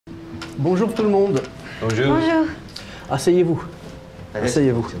Bonjour tout le monde. Bonjour. Bonjour. Asseyez-vous.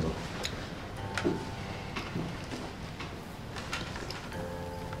 Asseyez-vous.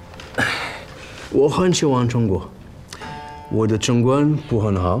 我很喜欢中国，我的中文不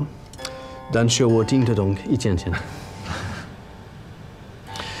很好，但是我听得懂一点点。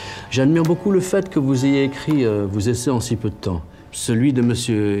J'admire beaucoup le fait que vous ayez écrit vos essais en si peu de temps. Celui de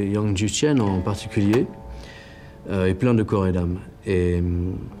Monsieur Yang Juqian en particulier est plein de corps et d'âme. Et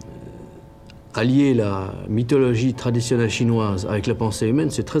allier la mythologie traditionnelle chinoise avec la pensée humaine,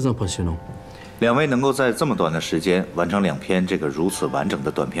 c'est très impressionnant. 两位能够在这么短的时间完成2篇这个如此完整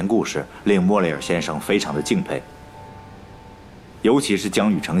的短篇故事，令莫雷尔先生非常的敬佩。尤其是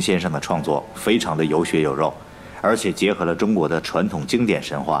江雨成先生的创作，非常的有血有肉，而且结合了中国的传统经典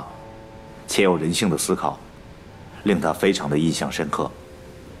神话，且有人性的思考，令他非常的印象深刻。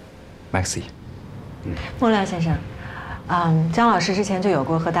Maxi，莫雷尔先生，姜老师之前就有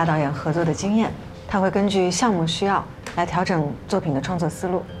过和大导演合作的经验，他会根据项目需要来调整作品的创作思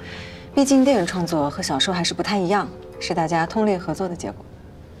路。 毕竟电影创作和小说还是不太一样，是大家通力合作的结果。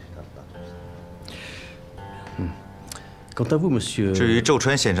至于周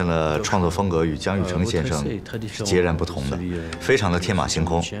川先生的创作风格与江雨成先生是截然不同的，非常的天马行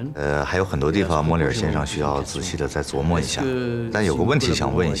空。还有很多地方莫里尔先生需要仔细的再琢磨一下。但有个问题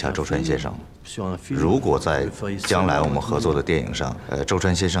想问一下周川先生：如果在将来我们合作的电影上，周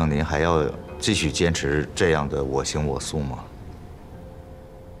川先生您还要继续坚持这样的我行我素吗？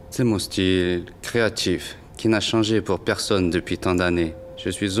 C'est mon style créatif qui n'a changé pour personne depuis tant d'années. Je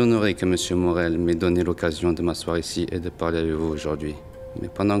suis honoré que M. Morel m'ait donné l'occasion de m'asseoir ici et de parler avec vous aujourd'hui. Mais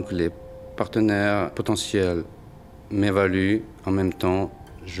pendant que les partenaires potentiels m'évaluent, en même temps,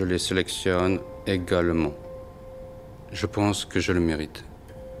 je les sélectionne également. Je pense que je le mérite.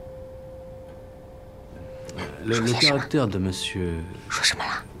 Le caractère de M.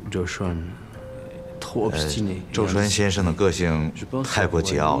 Joshua. 周川先生的个性太过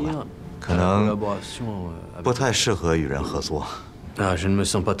桀骜了，可能不太适合与人合作。Ah, je ne me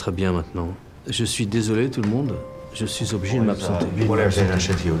sens pas très bien maintenant. Je suis désolé tout le monde. Je suis obligé de m'absenter. 莫雷尔先生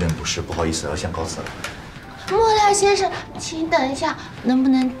身体有点不适，不好意思，要先告辞了。莫雷尔先生，请等一下，能不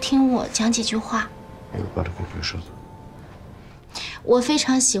能听我讲几句话？我非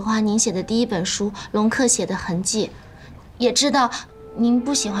常喜欢您写的第1本书《龙克写的痕迹》，也知道您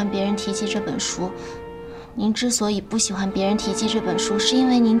不喜欢别人提及这本书。 您之所以不喜欢别人提及这本书，是因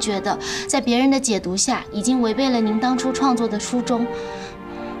为您觉得在别人的解读下，已经违背了您当初创作的初衷，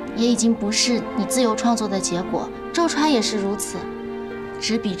也已经不是你自由创作的结果。周川也是如此。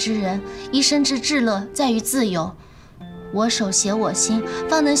执笔之人，一生之至乐在于自由。我手写我心，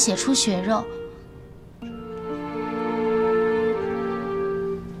方能写出血肉。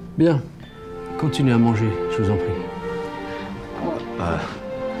Bien, continuez à manger, je vous en prie.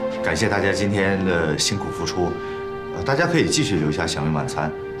 感谢大家今天的辛苦付出，大家可以继续留下享用晚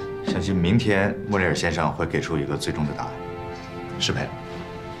餐。相信明天莫雷尔先生会给出一个最终的答案。失陪。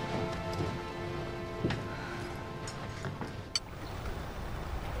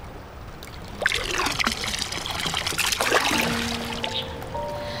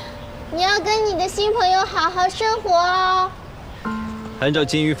你要跟你的新朋友好好生活哦。按照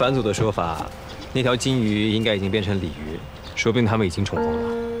金鱼返祖的说法，那条金鱼应该已经变成鲤鱼，说不定他们已经重逢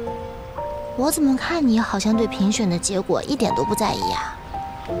了。 我怎么看你好像对评选的结果一点都不在意啊？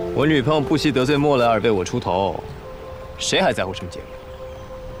我女朋友不惜得罪莫雷尔为我出头，谁还在乎什么结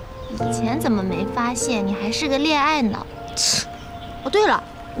果？以前怎么没发现你还是个恋爱脑？哦，对了，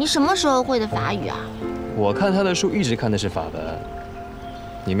你什么时候会的法语啊？我看他的书一直看的是法文，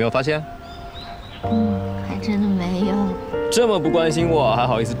你没有发现？还真的没有。这么不关心我，还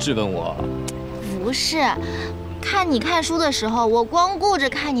好意思质问我？不是。 看你看书的时候，我光顾着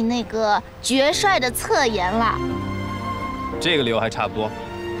看你那个绝帅的侧颜了。这个理由还差不多。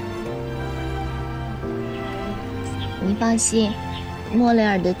你放心，莫雷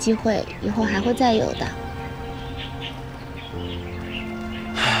尔的机会以后还会再有的。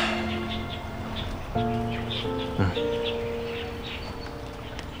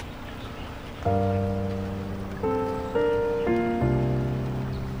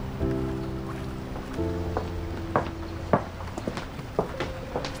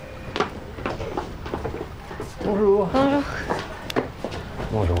Bonjour. Bonjour.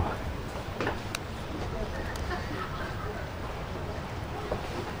 Bonjour.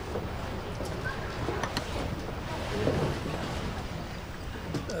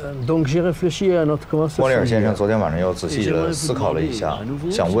 Donc j'ai réfléchi à notre conversation. 莫里尔先生昨天晚上又仔细的思考了一下，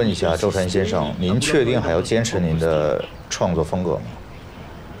想问一下周川先生，您确定还要坚持您的创作风格吗？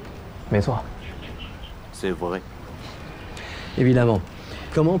没错。C'est vrai. Évidemment.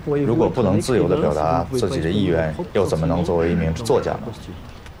 如果不能自由地表达自己的意愿，又怎么能作为一名作家呢？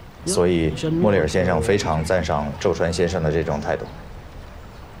所以，莫里尔先生非常赞赏周传先生的这种态度。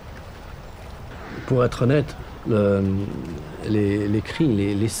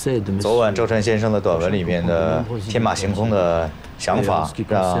昨晚周传先生的短文里面的天马行空的想法，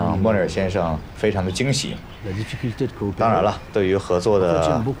让莫里尔先生非常的惊喜。当然了，对于合作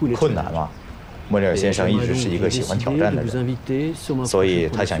的困难嘛。 莫里尔先生一直是一个喜欢挑战的人，所以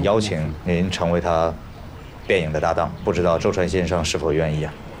他想邀请您成为他电影的搭档。不知道周传先生是否愿意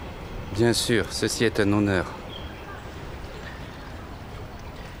啊 Bien sûr, ceci est un honneur.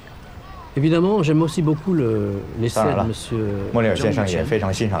 Évidemment, j'aime aussi beaucoup l'essai de Monsieur. 莫里尔先生也非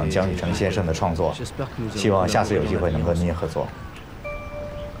常欣赏江雨成先生的创作，希望下次有机会能和您合作。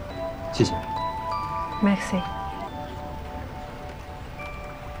谢谢。 Merci。